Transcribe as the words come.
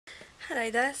Hello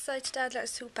there, so today I'd like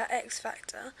to talk about X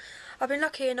Factor. I've been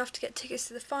lucky enough to get tickets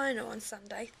to the final on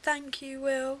Sunday. Thank you,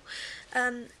 Will.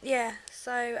 I'm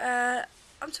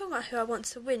talking about who I want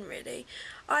to win, really.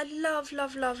 I love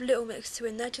Little Mix to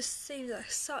win. They just seem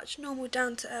like such normal,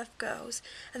 down-to-earth girls.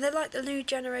 And they're like the new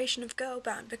generation of girl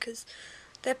band because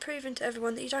they're proving to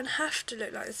everyone that you don't have to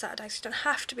look like the Saturdays, you don't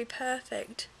have to be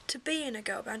perfect to be in a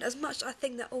girl band. As much as I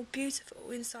think they're all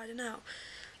beautiful inside and out.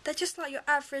 They're just like your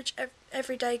average,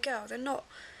 everyday girl. They're not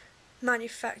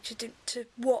manufactured to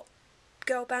what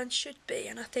girl bands should be,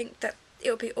 and I think that it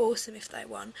would be awesome if they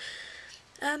won.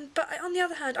 But on the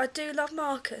other hand, I do love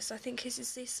Marcus. I think his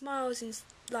smiles is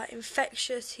like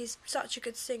infectious. He's such a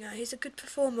good singer. He's a good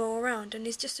performer all around, and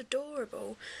he's just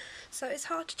adorable. So it's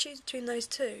hard to choose between those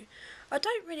two. I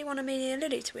don't really want Amelia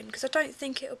Lily to win because I don't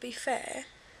think it'll be fair.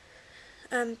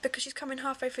 Because she's coming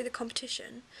halfway through the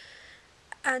competition.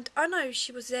 And I know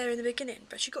she was there in the beginning,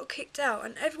 but she got kicked out,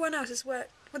 and everyone else has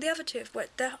worked, well, the other two have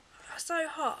worked so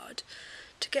hard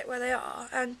to get where they are,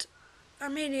 and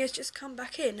Amelia's just come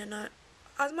back in, and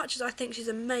as much as I think she's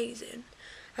amazing,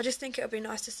 I just think it'll be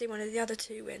nice to see one of the other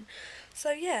two win.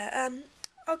 So yeah,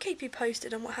 I'll keep you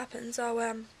posted on what happens.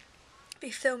 I'll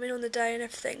be filming on the day and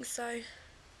everything, so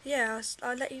yeah,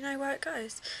 I'll let you know where it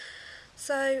goes.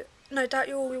 So no doubt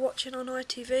you'll all be watching on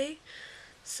ITV,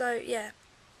 so yeah.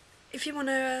 If you want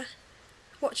to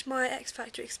watch my X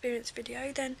Factor experience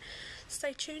video, then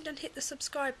stay tuned and hit the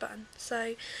subscribe button.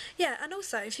 So yeah, and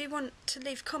also if you want to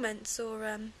leave comments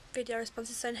or video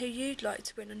responses saying who you'd like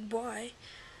to win and why,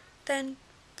 then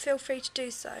feel free to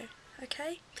do so.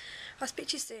 Okay, I'll speak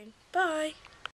to you soon. Bye.